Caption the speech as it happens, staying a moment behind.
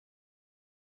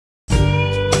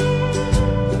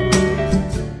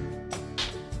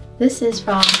This is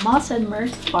from Moss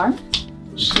Mirth Farm.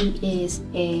 She is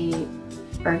a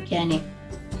organic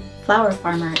flower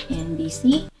farmer in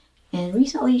BC, and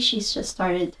recently she's just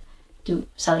started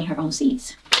selling her own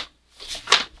seeds.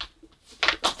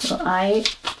 So I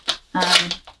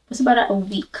was about a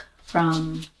week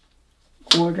from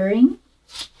ordering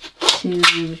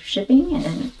to shipping, and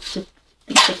then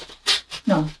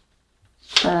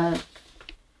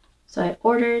so I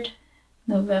ordered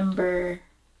November.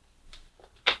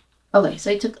 Okay, so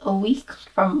it took a week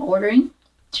from ordering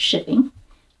to shipping,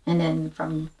 and then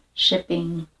from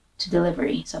shipping to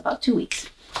delivery, so about 2 weeks.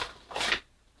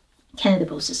 Canada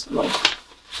Post is slow.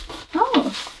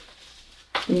 Oh,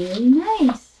 very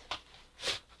nice.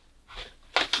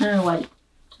 I don't know why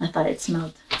I thought it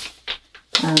smelled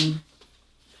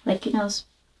like, you know,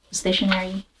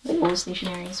 stationery, like old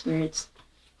stationeries where it's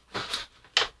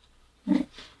alright.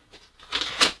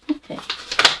 Okay.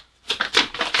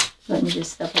 So let me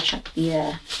just double check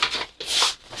the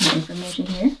information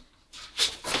here.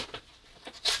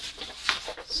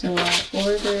 So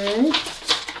I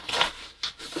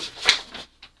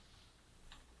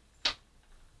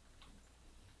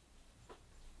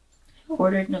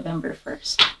ordered November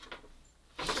 1st,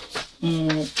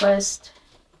 and it was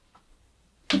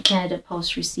the Canada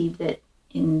Post received it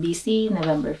in BC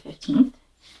November 15th,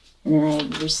 and then I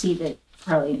received it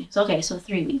probably, okay, so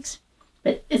 3 weeks.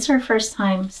 But it's her first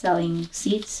time selling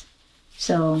seeds,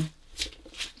 so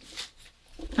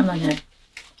I'm not gonna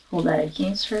hold that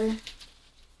against her.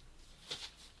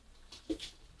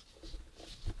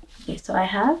 Okay, so I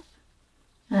have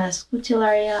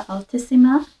Scutellaria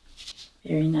altissima,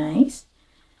 very nice.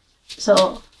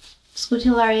 So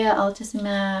Scutellaria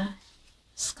altissima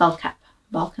skullcap,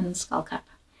 Balkan skullcap.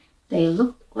 They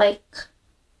look like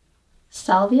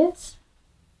salvias,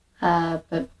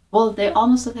 but well, they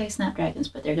almost look like snapdragons,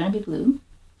 but they're gonna be blue.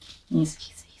 You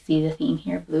see the theme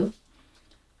here, blue.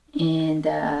 And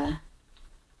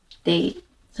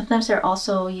sometimes they're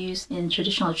also used in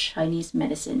traditional Chinese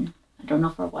medicine. I don't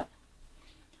know for what.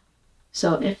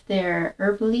 So if they're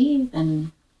herbally,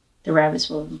 then the rabbits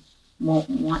won't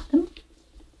want them.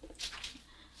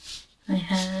 I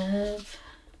have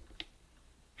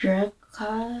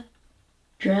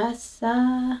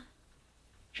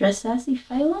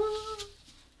Dracocephalum.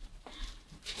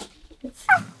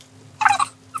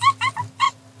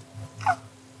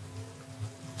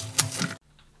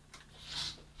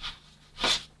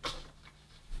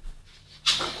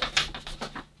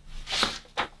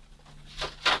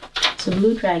 So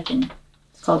Blue Dragon.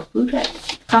 It's called Blue Dragon.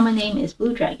 The common name is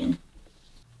Blue Dragon.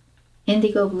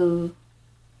 Indigo blue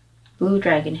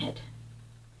dragon head.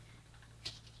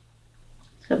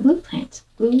 It's got blue plants,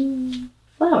 blue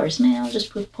flowers. Man, I'll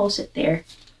just post it there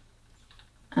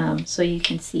so you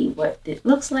can see what it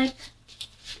looks like.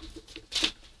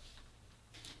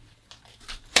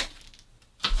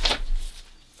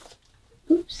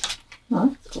 Oops.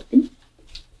 Well, it's open.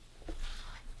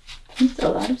 It's a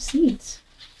lot of seeds.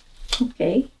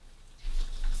 Okay.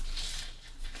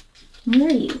 Where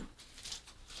are you?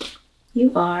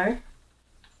 You are,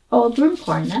 oh,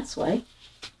 broomcorn, that's why.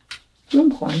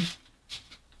 Broomcorn.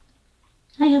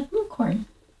 I have broomcorn.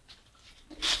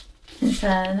 It's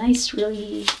a nice,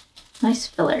 really nice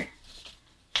filler.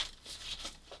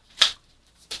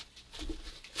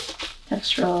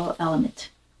 Textural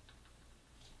element.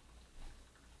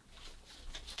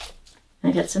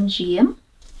 I got some GM.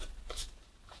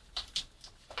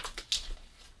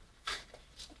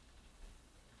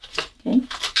 Okay.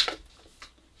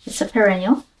 It's a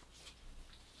perennial,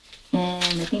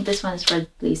 and I think this one is red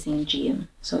blazing GM,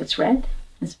 so it's red.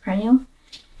 It's perennial.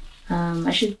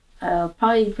 I'll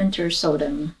probably winter sow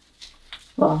them.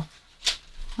 Well,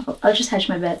 I'll just hedge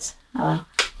my bets.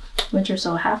 Winter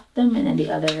sow half of them, and then the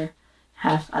other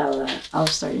half I'll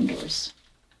start indoors.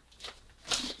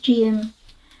 GM.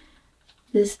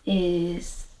 This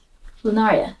is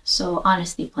Lunaria, so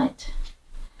honesty plant.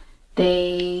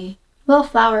 They will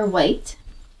flower white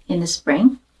in the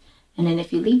spring. And then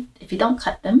if you don't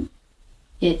cut them,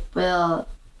 it will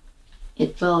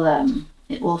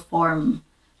form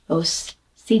those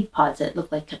seed pods that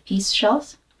look like Cuphea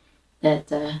shells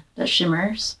that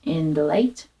shimmers in the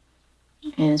light,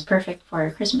 and it's perfect for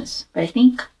Christmas. But I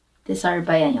think these are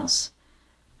biennials,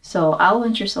 so I'll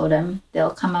winter sow them.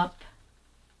 They'll come up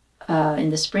in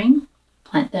the spring,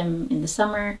 plant them in the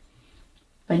summer.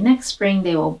 By next spring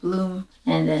they will bloom,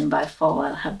 and then by fall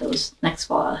next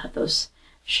fall I'll have those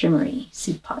shimmery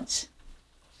seed pods.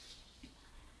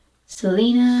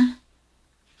 Selena,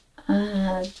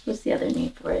 what's the other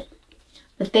name for it?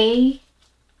 But they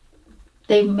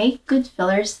make good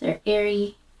fillers. They're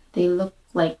airy. They look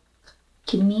like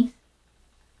kidneys.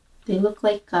 They look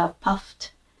like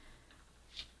puffed.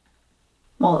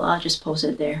 Well, I'll just post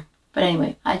it there. But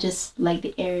anyway, I just like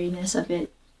the airiness of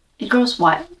it. It grows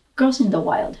wild, grows in the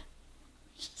wild.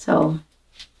 So,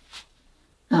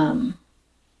 but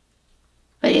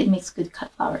it makes good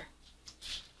cut flower.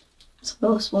 So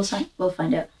we'll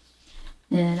find out.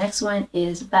 And the next one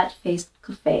is bat-faced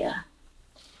Cuphea.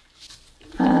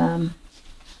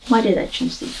 Why did I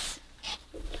choose these?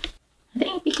 I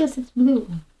think because it's blue.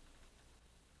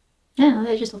 Yeah,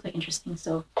 they just look like interesting.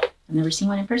 So I've never seen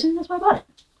one in person. That's why I bought it.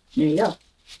 There you go. All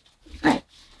right.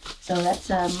 So that's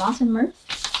Moss Mirth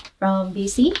from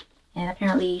BC, and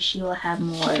apparently she will have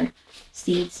more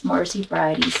seeds, more seed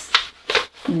varieties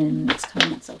in the next coming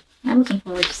month. So I'm looking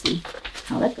forward to see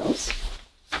how that goes.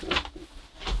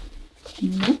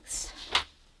 Next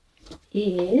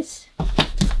is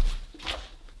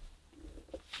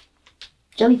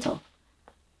Jelitto.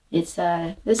 It's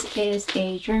this is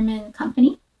a German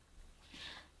company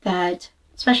that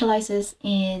specializes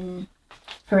in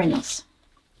perennials.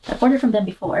 I've ordered from them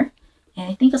before,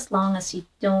 and I think as long as you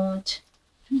don't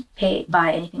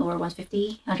buy anything over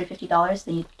 $150,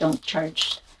 then you don't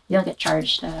get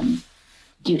charged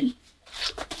duty.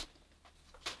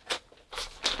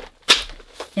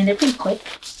 And they're pretty quick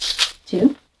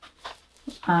too.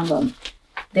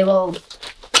 They'll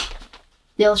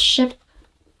ship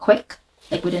quick,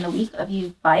 like within a week of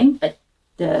you buying, but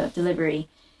the delivery,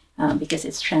 because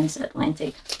it's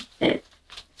transatlantic, it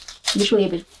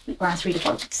usually around 3 to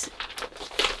 4 weeks.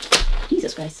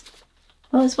 Jesus Christ.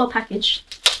 Well, it's well packaged.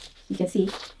 You can see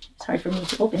it's hard for me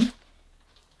to open.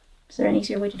 Is there an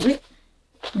easier way to do it?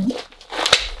 No.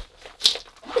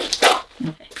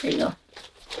 Okay, there you go.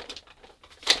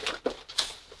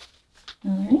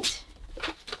 Alright.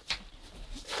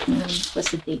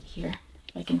 What's the date here?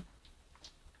 If I can.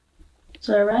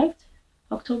 So it arrived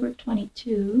October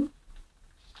 22.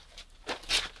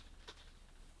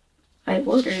 I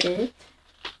ordered it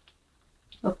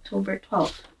October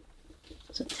 12th.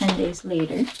 So 10 days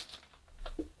later,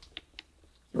 it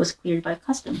was cleared by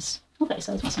customs. Okay,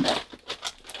 so it wasn't bad.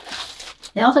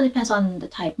 It also depends on the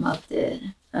time of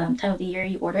the year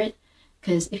you order it.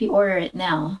 Because if you order it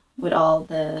now, with all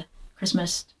the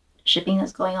Christmas shipping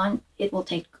that's going on, it will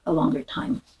take a longer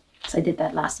time. So I did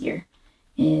that last year,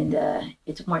 and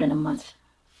it took more than a month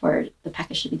for the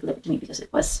package to be delivered to me because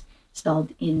it was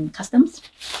stalled in customs.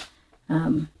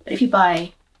 But if you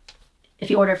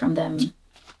order from them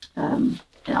in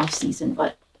off season,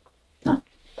 but not,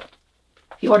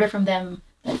 if you order from them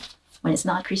when it's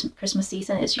not Christmas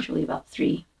season, it's usually about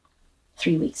three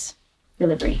weeks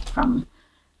delivery from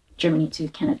Germany to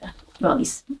Canada. Well, at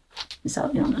least in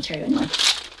Ontario anyway.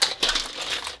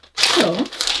 So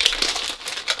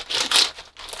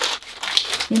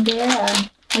in there,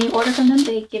 when you order from them,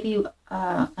 they give you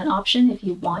an option if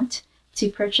you want to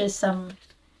purchase some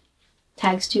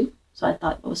tags too. So I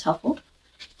thought it was helpful.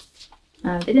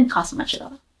 They didn't cost much at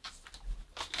all.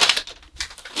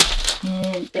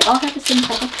 And they all have the same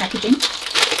type of packaging.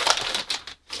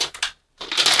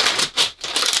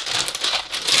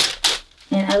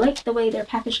 And I like the way they're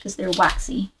packaged because they're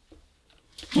waxy.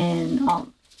 And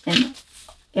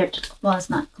airtight. Well, it's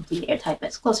not completely airtight, but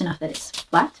it's close enough that it's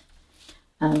flat.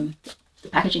 The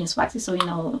packaging is waxy, so you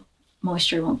know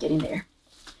moisture won't get in there.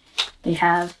 They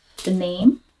have the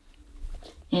name,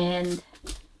 and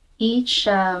each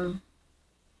and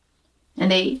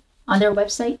they on their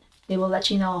website they will let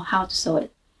you know how to sew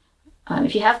it.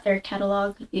 If you have their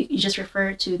catalog, you just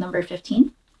refer to number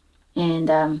 15,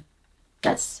 and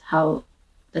that's how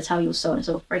you'll sew it.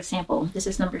 So, for example, this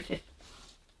is number 15.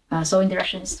 Sewing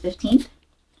direction is 15th.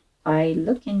 I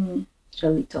look in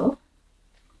Jelitto.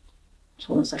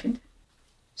 Hold on a second.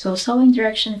 So, sewing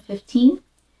direction 15.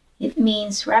 It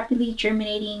means rapidly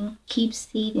germinating, keeps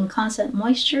seed in constant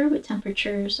moisture with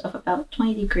temperatures of about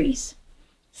 20 degrees.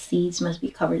 Seeds must be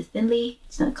covered thinly.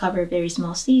 It's not cover very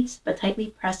small seeds, but tightly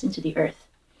pressed into the earth,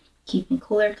 keeping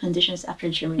cooler conditions after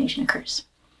germination occurs.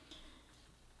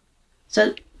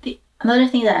 So another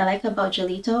thing that I like about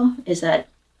Jelitto is that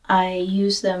I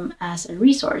use them as a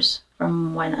resource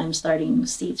from when I'm starting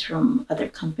seeds from other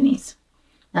companies.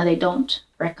 Now they don't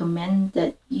recommend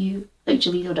that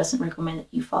Jelitto doesn't recommend that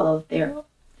you follow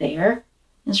their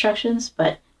instructions,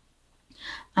 but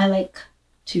I like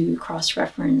to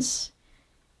cross-reference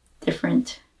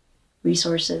different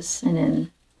resources and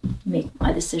then make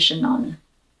my decision on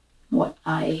what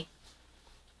I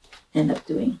end up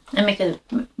doing and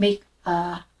make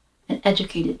an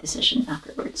educated decision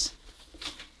afterwards.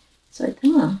 So I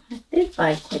did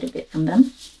buy quite a bit from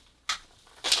them.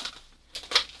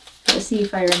 Let's see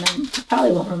if I remember. I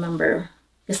probably won't remember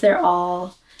because they're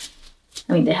all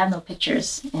I mean, they have no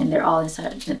pictures and they're all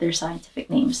inside their scientific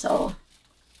names. So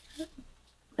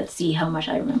let's see how much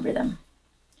I remember them.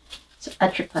 So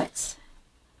Atriplex.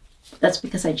 That's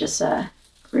because I just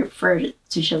referred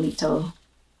to Jelitto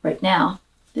right now.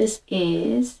 This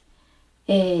is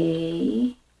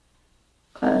a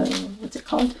what's it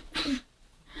called?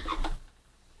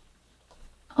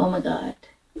 Oh my god.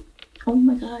 Oh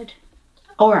my god.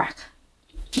 Aurak.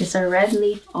 It's a red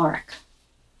leaf aurak.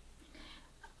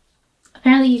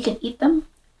 Apparently you can eat them,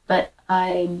 but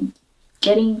I'm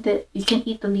getting you can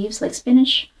eat the leaves like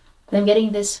spinach, but I'm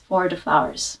getting this for the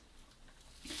flowers.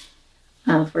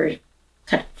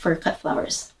 For cut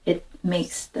flowers. It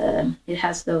makes it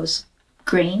has those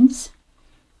grains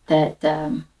that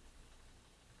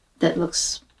it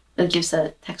gives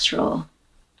a textural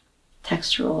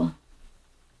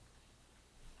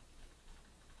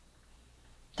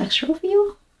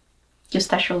feel? Gives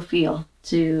textural feel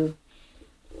to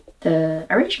the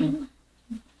arrangement.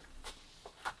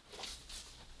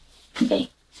 Okay.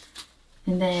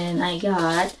 And then I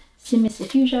got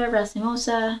Simisiphusia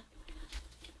racemosa.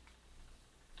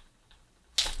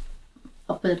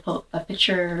 I'll put a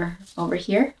picture over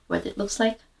here, what it looks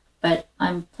like. But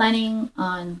I'm planning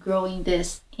on growing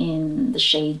this in the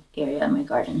shade area of my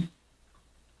garden.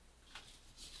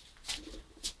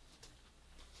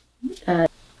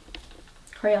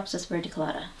 Coreopsis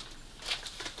verticulata.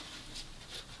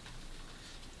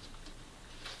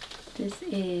 This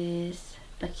is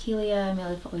ACHILLEA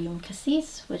millefolium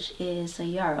cassis, which is a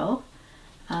yarrow.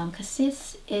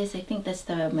 Cassis is, I think that's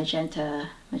the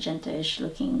magenta-ish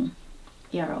looking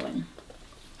yarrow one.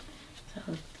 So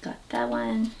got that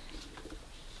one.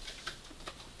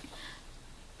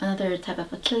 Another type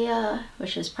of ACHILLEA,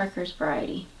 which is Parkers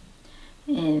Varietät.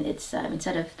 And it's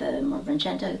instead of the more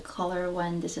magenta color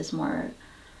one, this is more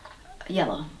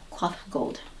yellow, cloth of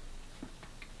gold.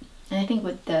 And I think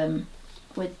with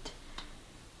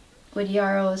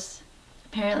yarrows,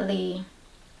 apparently,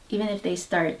 even if they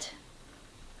start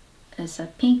as a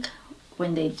pink,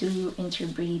 when they do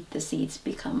interbreed, the seeds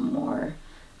become more,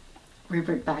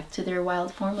 revert back to their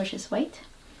wild form, which is white.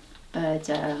 But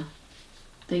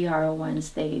the yarrow ones,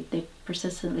 they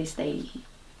persistently stay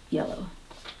yellow.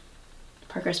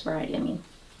 Parker's variety, I mean.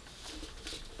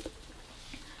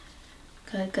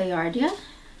 Gaillardia,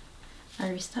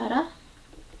 aristata,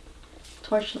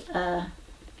 torch,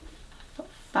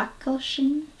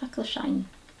 fackelshine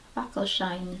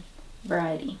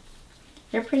variety.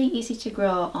 They're pretty easy to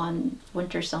grow on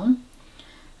winter zone.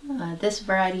 This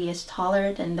variety is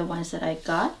taller than the ones that I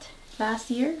got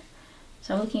last year,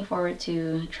 so I'm looking forward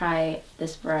to try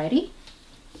this variety.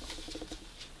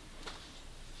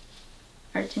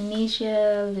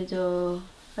 Artemisia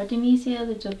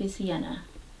ludoviciana.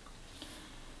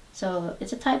 So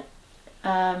it's a type,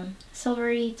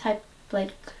 silvery type,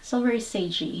 like silvery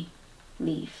sagey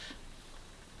leaf.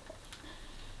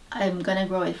 I'm gonna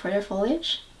grow it for their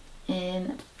foliage,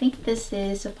 and I think this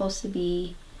is supposed to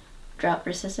be drought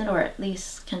resistant, or at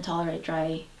least can tolerate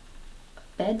dry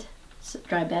bed, so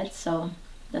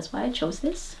that's why I chose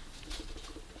this.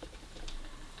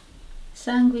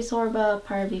 Sanguisorba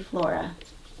parviflora.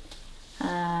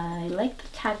 I like the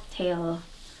cattail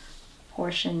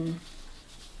portion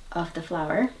of the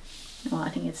flower. Well, I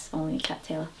think it's only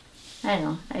cattail. I don't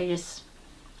know.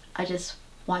 I just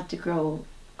want to grow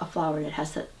a flower that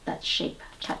has that shape,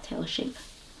 cattail shape.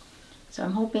 So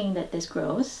I'm hoping that this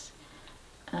grows.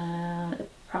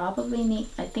 Probably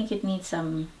I think it needs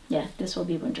some, yeah, this will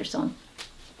be winter zone.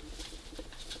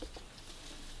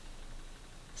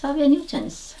 Salvia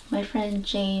nutans. My friend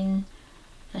Jane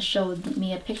showed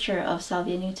me a picture of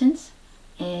Salvia nutans,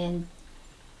 and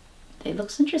it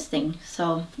looks interesting.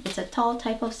 So it's a tall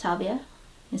type of salvia.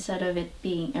 Instead of it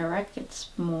being erect,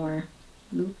 it's more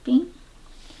looping.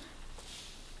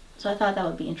 So I thought that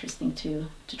would be interesting to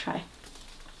try.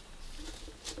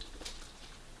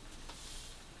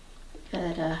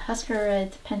 Got a Husker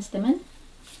Red penstemon.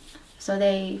 So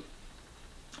they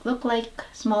look like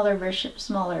smaller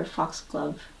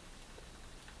foxglove.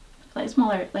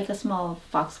 Like a small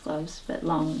foxgloves, but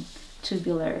long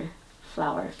tubular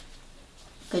flower.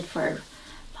 Good for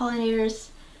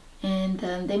pollinators, and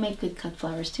they make good cut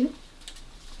flowers too.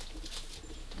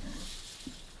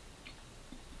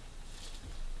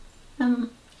 A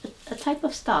type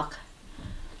of stalk,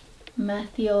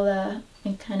 Mathiola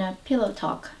and kind of pillow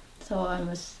talk. So I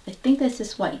think this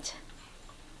is white.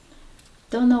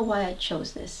 Don't know why I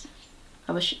chose this.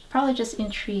 I was probably just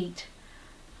intrigued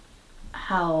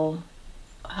how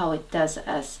it does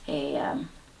as a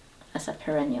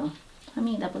perennial. Let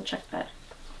me double check that.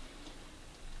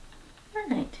 All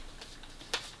right.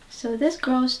 So this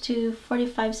grows to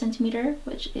 45 centimeter,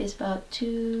 which is about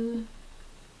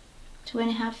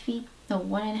 2.5 feet, no,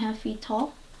 1.5 feet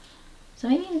tall. So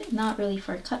maybe not really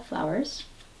for cut flowers.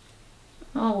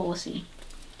 Oh, we'll see.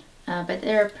 But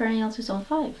they're perennial to zone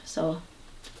 5, so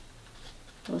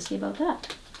we'll see about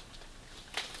that.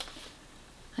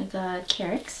 I got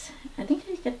Carex. I think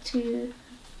I got a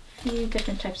few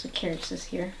different types of Carexes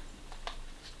here.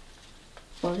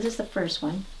 Well, this is the first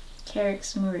one,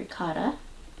 Carex muricata.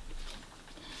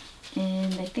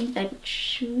 And I think I would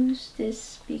choose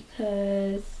this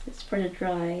because it's for the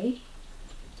dry.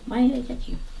 Why did I get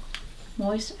you?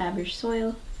 Moist average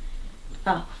soil.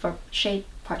 Oh, for shade,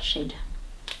 part shade.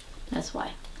 That's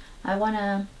why. I want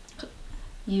to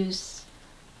use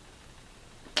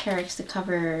Carex to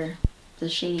cover the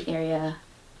shady area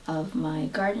of my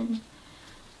garden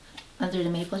under the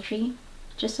maple tree,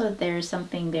 just so there's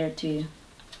something there to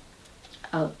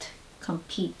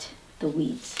out-compete the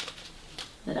weeds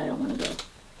that I don't want to grow.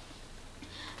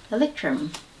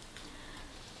 Electrum.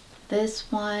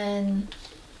 This one,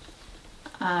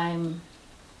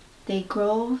 they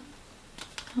grow,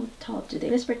 how tall do they?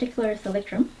 This particular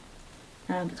Thalictrum,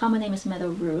 the common name is meadow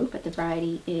rue, but the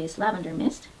variety is lavender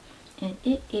mist, and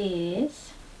it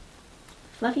is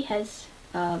fluffy heads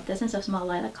of dozens of small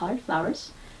lilac-colored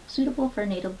flowers, suitable for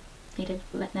native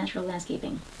natural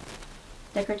landscaping.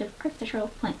 Decorative architectural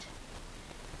plant.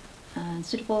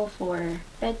 Suitable for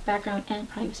bed, background, and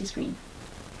privacy screen.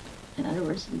 In other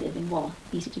words, living wall.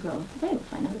 Easy to grow. Okay, we'll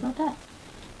find out about that.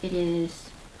 It is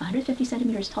 150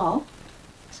 centimeters tall,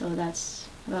 so that's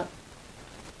about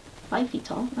 5 feet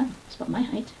tall. Wow, it's about my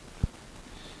height.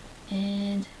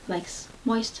 And likes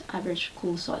moist, average,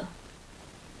 cool soil.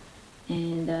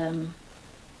 And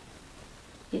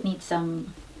it needs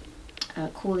some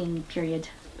cooling period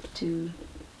to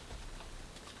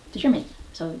germinate.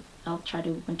 So I'll try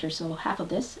to winter sow half of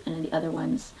this, and the other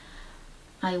ones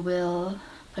I will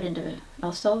put in the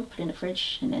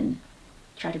fridge, and then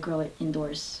try to grow it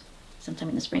indoors sometime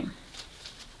in the spring.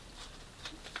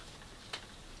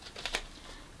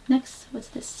 Next, what's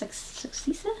this?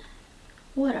 Successa?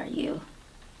 What are you?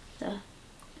 The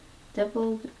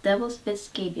devil's bit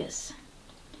scabious.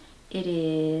 It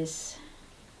is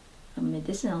a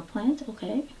medicinal plant.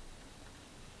 Okay.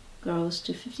 Grows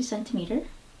to 50 centimeter.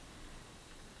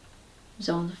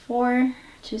 Zone 4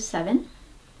 to 7.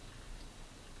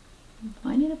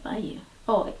 Why did I buy you?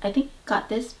 Oh, I think I got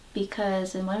this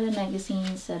because in one of the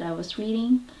magazines that I was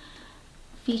reading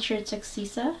featured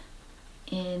Successa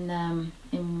in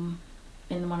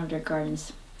one of their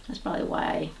gardens. That's probably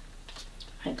why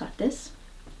I got this.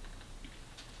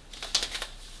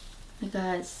 I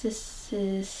got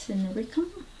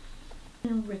Cinericum,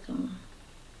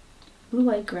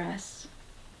 blue-eyed grass.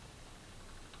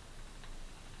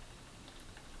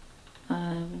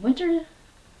 Winter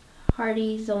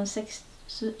hardy, zone 6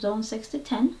 to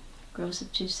 10, grows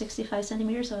up to 65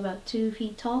 centimeters, so about 2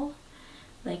 feet tall.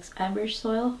 Likes average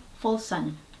soil, full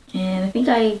sun. And I think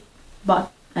I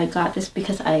got this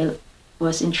because I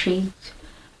was intrigued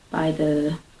by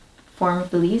the form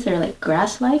of the leaves. They're like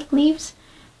grass-like leaves,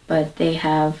 but they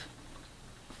have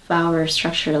flower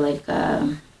structure like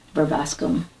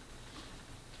verbascum.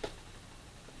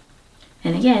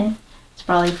 And again, it's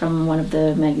probably from one of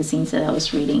the magazines that I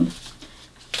was reading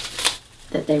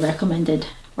that they recommended,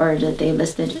 or that they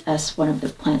listed as one of the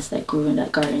plants that grew in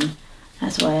that garden.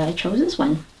 That's why I chose this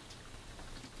one.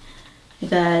 I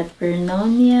got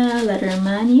Vernonia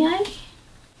lettermanii. I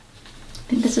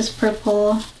think this is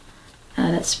purple,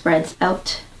 that sprawls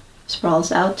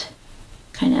out,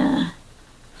 kind of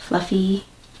fluffy,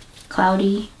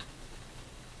 cloudy.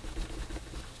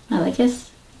 I like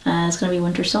this. It's gonna be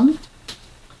winter sown.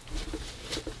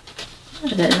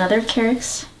 I got another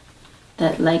Carex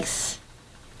that likes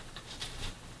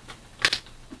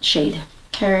shade.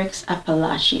 Carex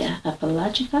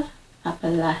apelagica.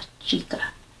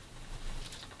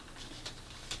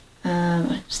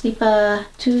 Stipa,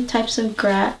 two types of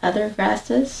other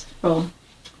grasses. Oh,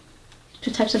 2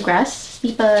 types of grass.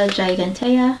 Stipa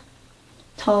gigantea,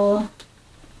 tall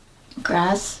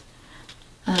grass.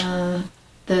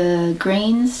 The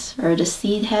grains, or the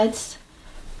seed heads,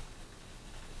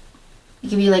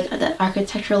 give you like that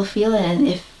architectural feel, and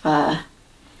if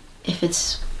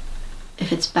it's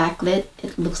backlit,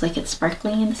 it looks like it's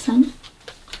sparkling in the sun.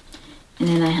 And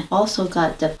then I also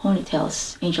got the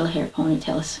ponytails, angel hair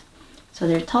ponytails. So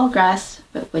they're tall grass,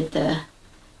 but with the,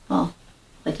 well,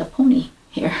 like a pony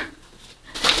hair.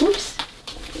 Oops.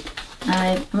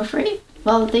 I'm afraid,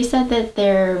 well, they said that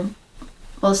they're,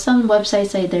 well, some websites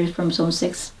say they're from zone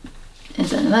 6,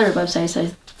 and another website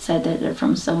said that they're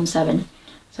from zone 7.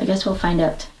 So I guess we'll find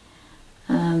out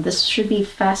This should be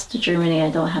fast to germinate. I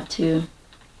don't have to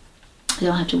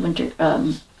winter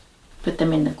put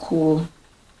them in the cool.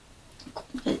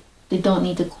 They don't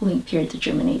need the cooling period to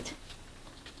germinate.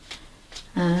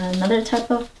 Another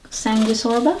type of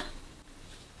Sanguisorba.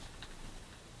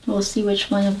 We'll see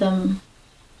which one of them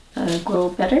grow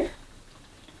better.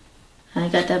 I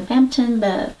got the Bampton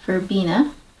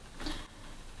Verbena.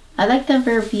 I like the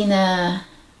Verbena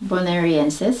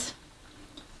bonariensis.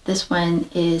 This one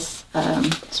is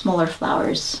smaller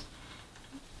flowers.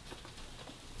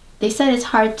 They said it's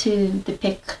hard to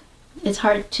depict, it's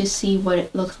hard to see what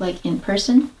it looks like in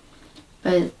person,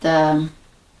 but I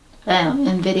don't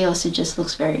know, in videos it just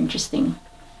looks very interesting.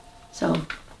 So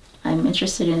I'm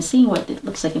interested in seeing what it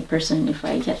looks like in person if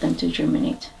I get them to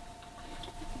germinate.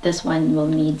 This one will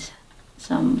need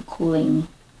some cooling,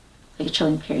 like a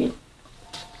chilling period.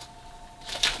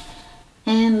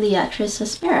 And Liatris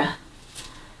aspera.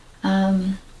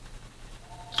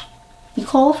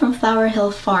 Nicole from Flower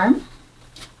Hill Farm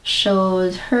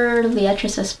showed her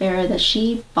Liatris aspera that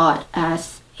she bought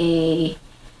as a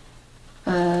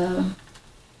bare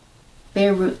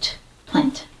root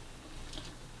plant.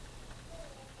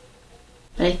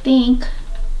 But I think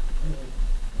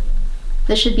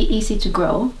this should be easy to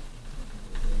grow.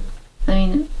 I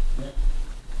mean,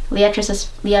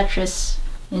 Liatris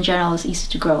in general is easy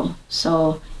to grow.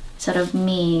 So instead of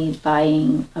me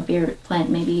buying a bare root plant,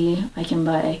 maybe I can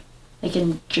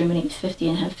germinate 50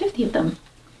 and have 50 of them.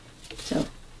 So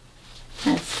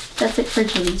that's it for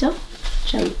Jelitto.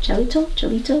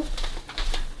 Jelitto.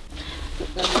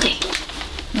 Okay,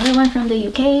 another one from the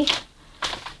UK.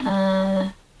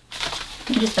 Let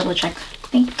me just double check. I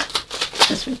think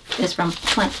this is from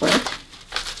Plant World.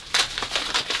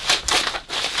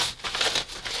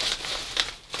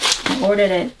 I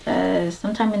ordered it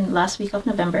sometime in last week of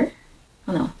November.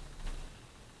 Oh no.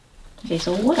 Okay,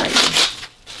 so what are you?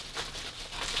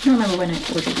 I don't remember when I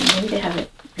ordered it. Maybe they have it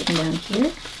written down here.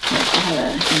 Yes, I have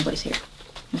an invoice here.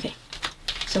 Okay.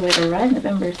 So it arrived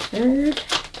November 3rd.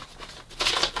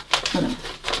 Oh no.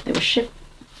 They were shipped.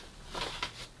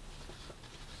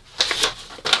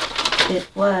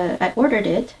 I ordered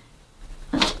it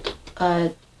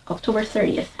October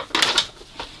 30th.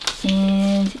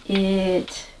 And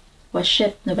it was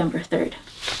shipped November 3rd.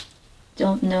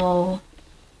 Don't know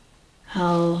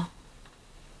how,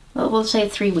 well, we'll say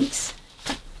 3 weeks.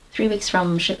 3 weeks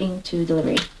from shipping to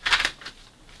delivery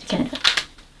to Canada.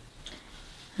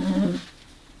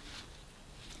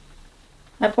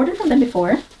 I've ordered from them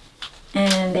before,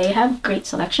 and they have great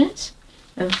selections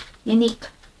of unique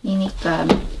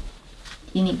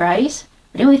varieties.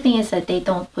 But the only thing is that they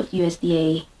don't put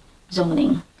USDA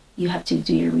zoning. You have to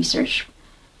do your research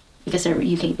because they're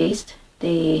UK based.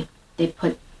 They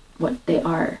put what they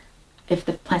are, if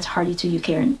the plant's hardy to UK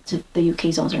or to the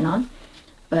UK zones or not.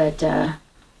 But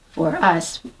for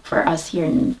us here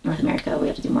in North America, we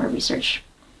have to do more research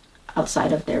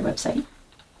outside of their website.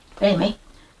 But anyway,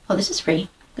 oh, this is free.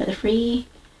 Got a free.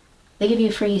 They give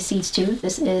you free seeds too.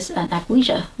 This is an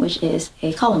ACHILLEA, which is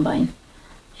a columbine,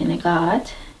 and I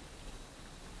got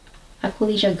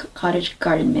ACHILLEA cottage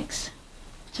garden mix.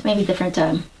 So maybe different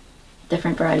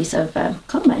varieties of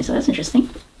columbine. So that's interesting.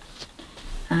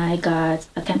 I got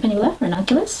a Campanula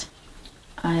ranunculus.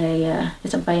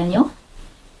 It's a biennial,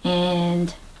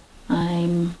 and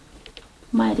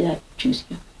why did I choose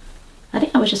you? I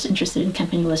think I was just interested in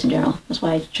Campanulas in general. That's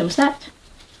why I chose that.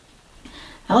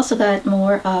 I also got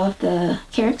more of the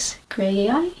Carex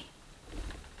Creaei.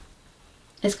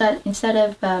 It's got, instead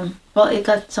of, well, it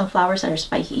got some flowers that are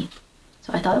spiky.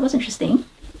 So I thought it was interesting.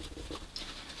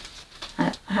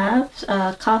 I have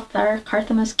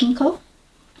Carthamus ginkgo.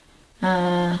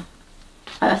 I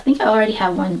think I already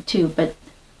have one too, but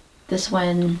this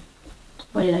one,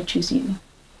 why did I choose you?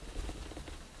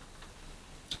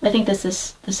 I think this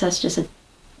has just a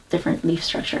different leaf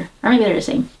structure, or maybe they're the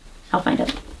same. I'll find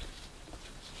out.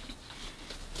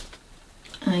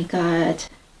 I got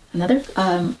another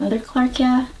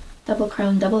Clarkia double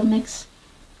crown double mix.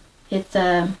 It's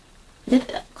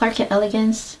Clarkia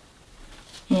elegans,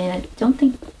 and I don't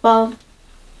think, well,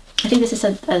 I think this is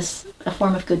a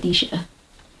form of Godetia.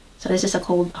 So this is a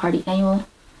cold hardy annual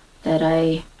that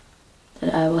I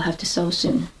will have to sow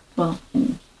soon. Well,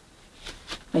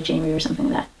 by January or something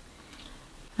like that.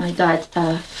 I got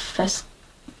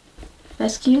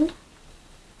fescue,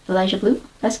 Elijah Blue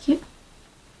fescue.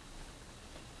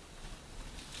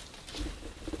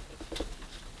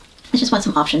 I just want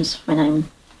some options when I'm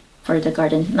for the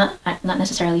garden, not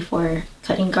necessarily for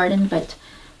cutting garden, but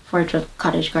for the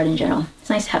cottage garden in general. It's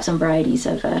nice to have some varieties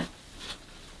of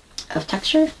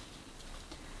texture.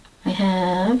 I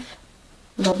have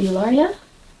Lobularia,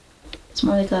 It's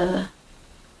more like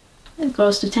it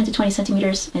grows to 10 to 20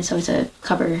 centimeters, and so it's a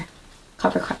cover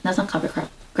crop. That's not cover crop,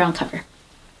 ground cover.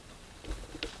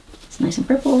 It's nice and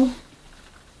purple.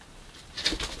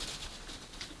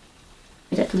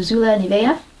 I got Luzula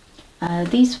nivea.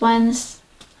 These ones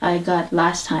I got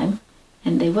last time,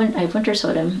 and I winter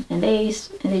sowed them, and they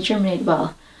germinate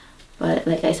well. But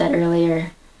like I said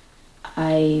earlier,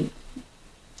 I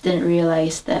didn't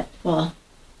realize that, well,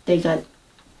 they got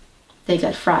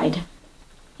fried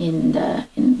in the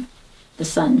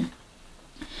sun.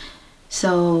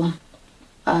 So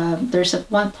there's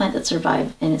one plant that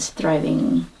survived, and it's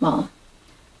thriving well.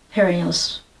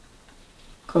 Perennials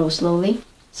grow slowly,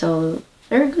 so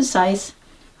they're a good size.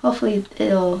 Hopefully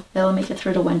it'll make it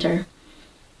through the winter.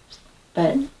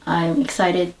 But I'm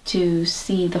excited to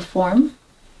see the form,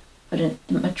 the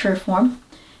mature form,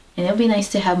 and it'll be nice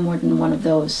to have more than one of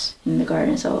those in the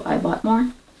garden. So I bought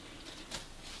more,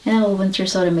 and I will winter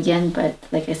sow them again. But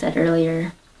like I said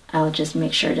earlier, I'll just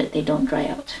make sure that they don't dry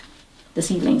out. The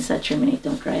seedlings that germinate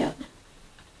don't dry out.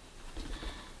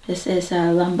 This is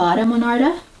Lambada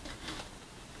monarda.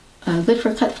 Good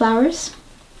for cut flowers,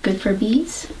 good for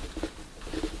bees.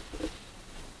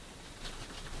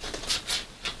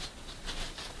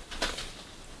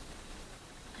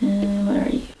 And what are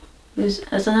you?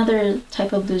 It's another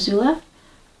type of Luzula,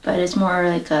 but it's more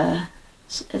like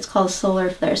it's called solar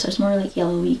flare, so it's more like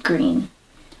yellowy green.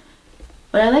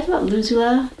 What I like about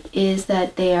Luzula is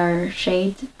that they are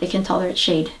shade, they can tolerate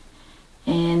shade,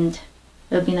 and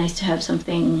it would be nice to have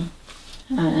something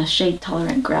shade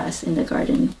tolerant grass in the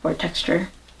garden for texture.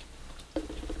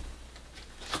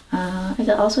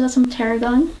 I also got some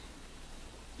tarragon.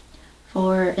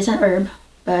 It's an herb,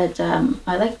 but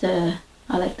I like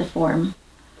the form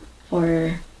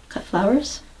for cut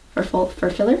flowers, for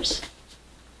fillers.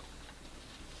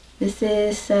 This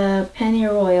is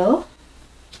pennyroyal.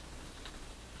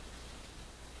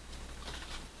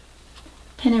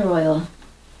 Pennyroyal.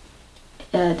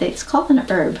 It's called an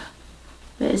herb,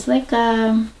 but it's like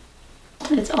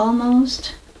it's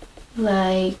almost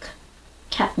like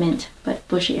catmint but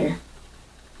bushier.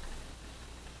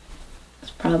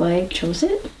 That's probably why I chose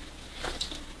it.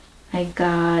 I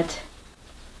got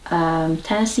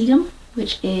Tanacetum,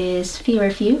 which is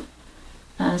feverfew.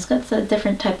 It's got a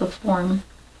different type of form,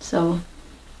 so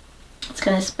it's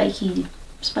kind of spiky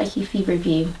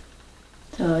feverfew.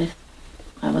 So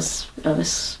I was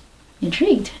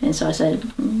intrigued, and so I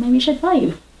said, maybe I should buy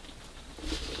you.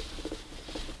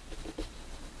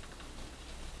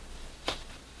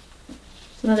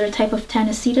 It's another type of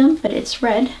Tanacetum, but it's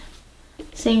red.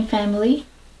 Same family.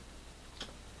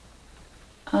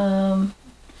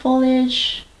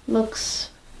 Foliage looks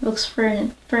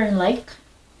fern-like,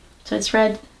 so it's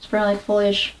red. It's fern-like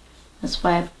foliage. That's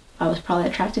why I was probably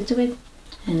attracted to it,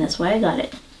 and that's why I got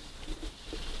it.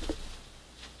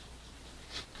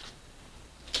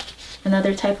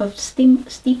 Another type of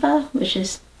stipa, which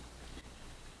is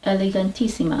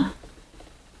elegantissima.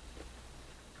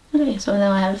 Okay, so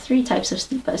now I have 3 types of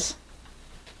stipas.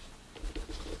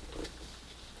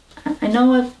 I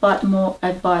know I've bought more.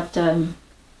 I bought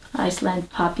Iceland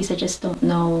poppies. I just don't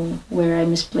know where I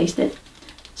misplaced it,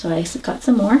 so I got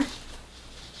some more.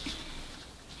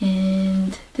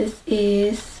 And this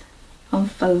is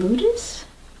Omphalutis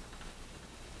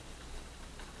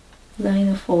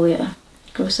linofolia.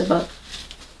 Grows about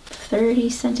 30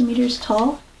 centimeters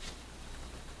tall.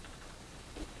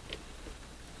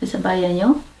 It's a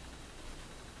biennial,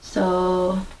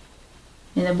 so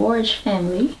in the borage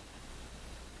family.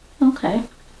 Okay.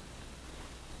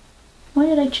 Why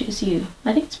did I choose you?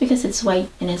 I think it's because it's white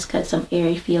and it's got some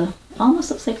airy feel. Almost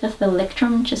looks like a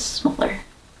Thalictrum, just smaller.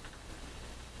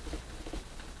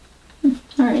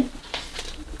 Alright.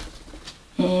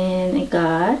 And I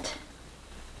got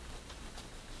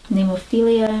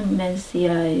Nemophilia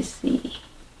menziesii,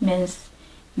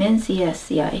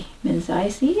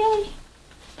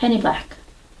 penny black.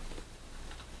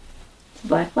 It's a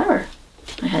black flower.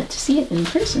 I had to see it in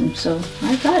person, so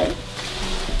I got it.